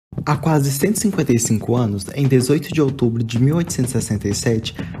Há quase 155 anos, em 18 de outubro de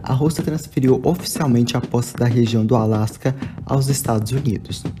 1867, a Rússia transferiu oficialmente a posse da região do Alasca aos Estados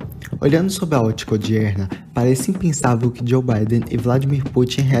Unidos. Olhando sob a ótica hodierna, parece impensável que Joe Biden e Vladmir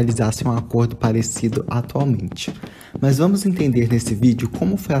Putin realizassem um acordo parecido atualmente. Mas vamos entender nesse vídeo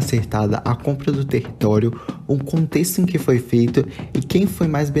como foi acertada a compra do território, o contexto em que foi feito e quem foi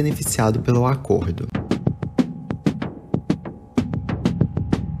mais beneficiado pelo acordo.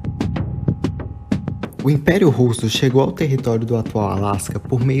 O Império Russo chegou ao território do atual Alasca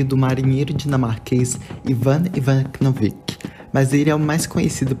por meio do marinheiro dinamarquês Ivan Ivanovich, mas ele é o mais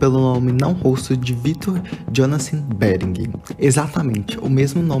conhecido pelo nome não russo de Victor Jonathan Bering, exatamente o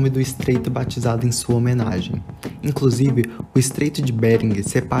mesmo nome do estreito batizado em sua homenagem. Inclusive, o Estreito de Bering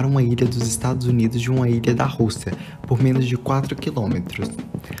separa uma ilha dos Estados Unidos de uma ilha da Rússia, por menos de 4 quilômetros.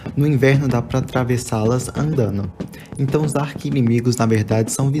 No inverno dá para atravessá-las andando. Então os arqui-inimigos na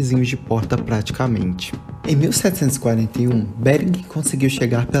verdade são vizinhos de porta praticamente. Em 1741, Bering conseguiu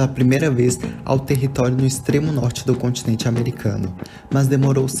chegar pela primeira vez ao território no extremo norte do continente americano, mas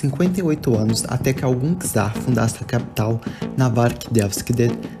demorou 58 anos até que algum czar fundasse a capital Novarkidevsk,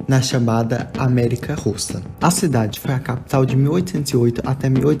 na chamada América Russa. A cidade foi a capital de 1808 até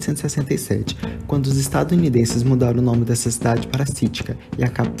 1867, quando os estadunidenses mudaram o nome dessa cidade para Sítica e a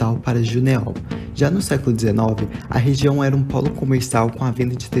capital para Juneau. Já no século XIX, a região era um polo comercial com a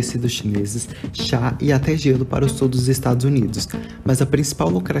venda de tecidos chineses, chá e até gelo para o sul dos Estados Unidos, mas a principal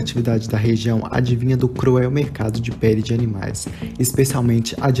lucratividade da região advinha do cruel mercado de pele de animais,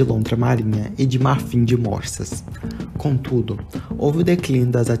 especialmente a de lontra marinha e de marfim de morsas. Contudo, houve o declínio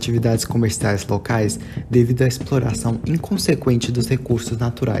das atividades comerciais locais devido à exploração inconsequente dos recursos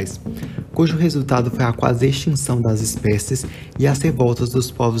naturais, cujo resultado foi a quase extinção das espécies e as revoltas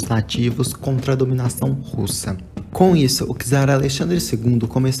dos povos nativos contra a dominação russa. Com isso, o czar Alexandre II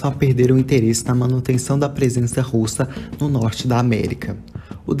começou a perder o interesse na manutenção da presença russa no norte da América.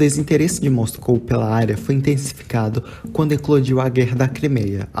 O desinteresse de Moscou pela área foi intensificado quando eclodiu a Guerra da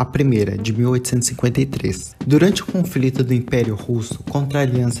Crimeia, a primeira, de 1853. Durante o conflito do Império Russo contra a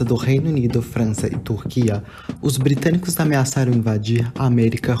aliança do Reino Unido, França e Turquia, os britânicos ameaçaram invadir a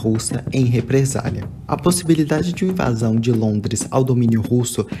América Russa em represália. A possibilidade de uma invasão de Londres ao domínio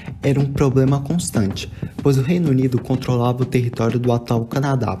russo era um problema constante, pois o Reino Unido controlava o território do atual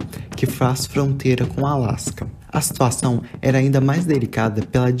Canadá, que faz fronteira com a Alasca. A situação era ainda mais delicada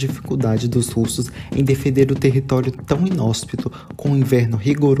pela dificuldade dos russos em defender o território tão inóspito, com um inverno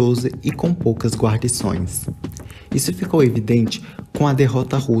rigoroso e com poucas guarnições. Isso ficou evidente com a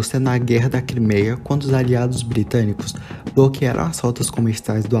derrota russa na Guerra da Crimeia, quando os aliados britânicos bloquearam as rotas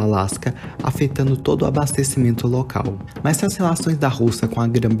comerciais do Alasca, afetando todo o abastecimento local. Mas se as relações da Rússia com a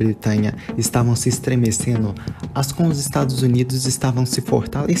Grã-Bretanha estavam se estremecendo, as com os Estados Unidos estavam se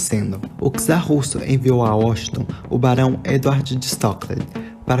fortalecendo. O czar russo enviou a Washington o barão Edward de Stockley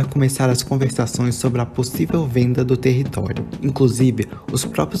para começar as conversações sobre a possível venda do território. Inclusive, os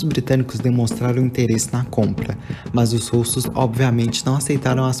próprios britânicos demonstraram interesse na compra, mas os russos obviamente não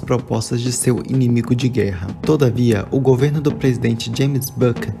aceitaram as propostas de seu inimigo de guerra. Todavia, o governo do presidente James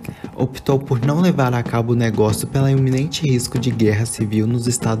Buchanan optou por não levar a cabo o negócio pelo iminente risco de guerra civil nos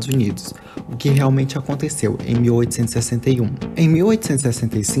Estados Unidos, o que realmente aconteceu em 1861. Em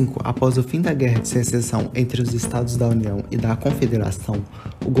 1865, após o fim da Guerra de Secessão entre os Estados da União e da Confederação,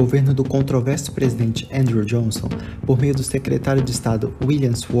 o governo do controverso presidente Andrew Johnson, por meio do secretário de Estado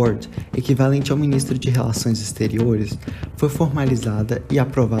William Seward, equivalente ao ministro de Relações Exteriores, foi formalizada e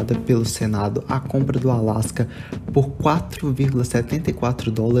aprovada pelo Senado a compra do Alasca por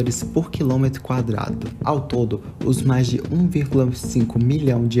 $4,74 por quilômetro quadrado. Ao todo, os mais de 1,5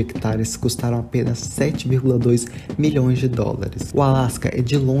 milhão de hectares custaram apenas $7,2 milhões. O Alasca é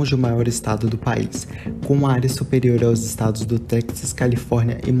de longe o maior estado do país, com uma área superior aos estados do Texas,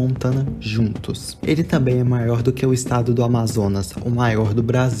 Califórnia e Montana juntos. Ele também é maior do que o estado do Amazonas, o maior do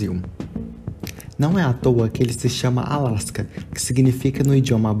Brasil. Não é à toa que ele se chama Alasca, que significa no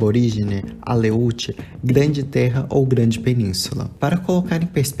idioma aborígene, Aleut, grande terra ou grande península. Para colocar em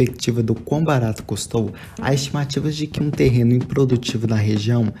perspectiva do quão barato custou, há estimativas de que um terreno improdutivo na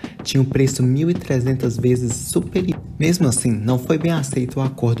região tinha um preço 1.300 vezes superior. Mesmo assim, não foi bem aceito o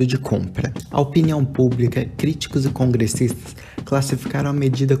acordo de compra. A opinião pública, críticos e congressistas classificaram a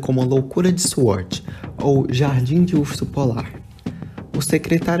medida como loucura de Seward, ou jardim de urso polar. O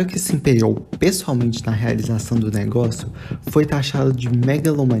secretário que se empenhou pessoalmente na realização do negócio foi taxado de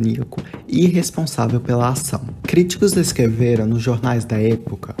megalomaníaco e irresponsável pela ação. Críticos descreveram nos jornais da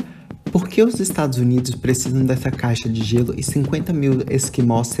época Por que os Estados Unidos precisam dessa caixa de gelo e 50 mil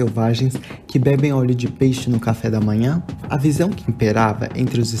esquimós selvagens que bebem óleo de peixe no café da manhã? A visão que imperava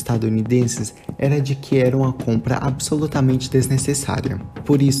entre os estadunidenses era de que era uma compra absolutamente desnecessária.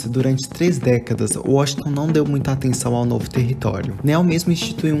 Por isso, durante 3 décadas, Washington não deu muita atenção ao novo território, nem ao mesmo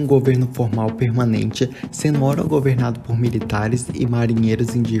instituir um governo formal permanente, sendo ora governado por militares e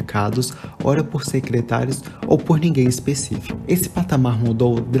marinheiros indicados, ora por secretários ou por ninguém específico. Esse patamar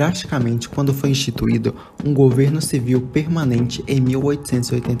mudou drasticamente quando foi instituído um governo civil permanente em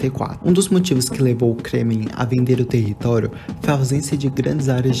 1884. Um dos motivos que levou o Kremlin a vender o território foi a ausência de grandes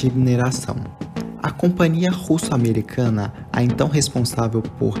áreas de mineração. A Companhia Russo-Americana, a então responsável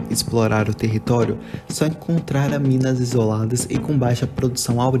por explorar o território, só encontrara minas isoladas e com baixa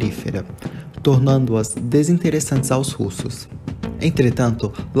produção aurífera, tornando-as desinteressantes aos russos.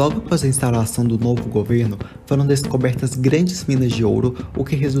 Entretanto, logo após a instalação do novo governo, foram descobertas grandes minas de ouro, o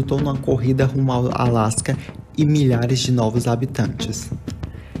que resultou numa corrida rumo ao Alasca e milhares de novos habitantes.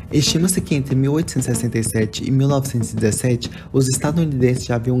 Estima-se que entre 1867 e 1917, os estadunidenses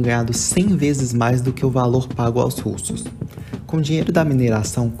já haviam ganhado 100 vezes mais do que o valor pago aos russos. Com o dinheiro da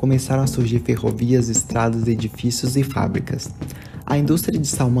mineração, começaram a surgir ferrovias, estradas, edifícios e fábricas. A indústria de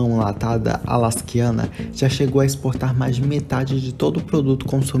salmão enlatada alasquiana já chegou a exportar mais de metade de todo o produto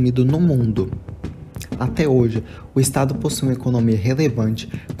consumido no mundo. Até hoje, o estado possui uma economia relevante,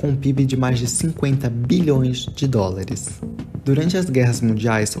 com um PIB de mais de 50 bilhões de dólares. Durante as guerras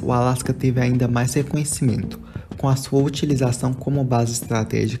mundiais, o Alasca teve ainda mais reconhecimento, com a sua utilização como base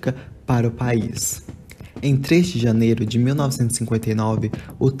estratégica para o país. Em 3 de janeiro de 1959,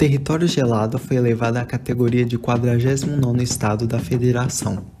 o território gelado foi elevado à categoria de 49º estado da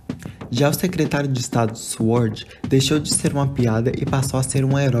federação. Já o secretário de Estado Seward deixou de ser uma piada e passou a ser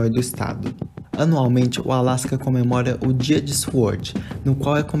um herói do estado. Anualmente, o Alasca comemora o Dia de Seward, no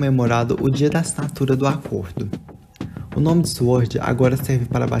qual é comemorado o dia da assinatura do acordo. O nome de Seward agora serve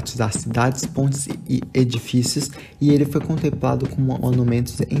para batizar cidades, pontes e edifícios, e ele foi contemplado como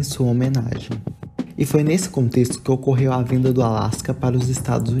monumentos em sua homenagem. E foi nesse contexto que ocorreu a venda do Alasca para os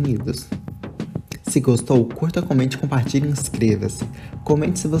Estados Unidos. Se gostou, curta, comente, compartilhe e inscreva-se.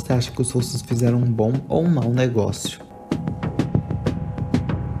 Comente se você acha que os russos fizeram um bom ou um mau negócio.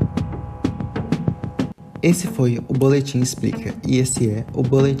 Esse foi o Boletim Explica e esse é o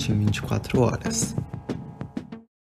Boletim 24 Horas.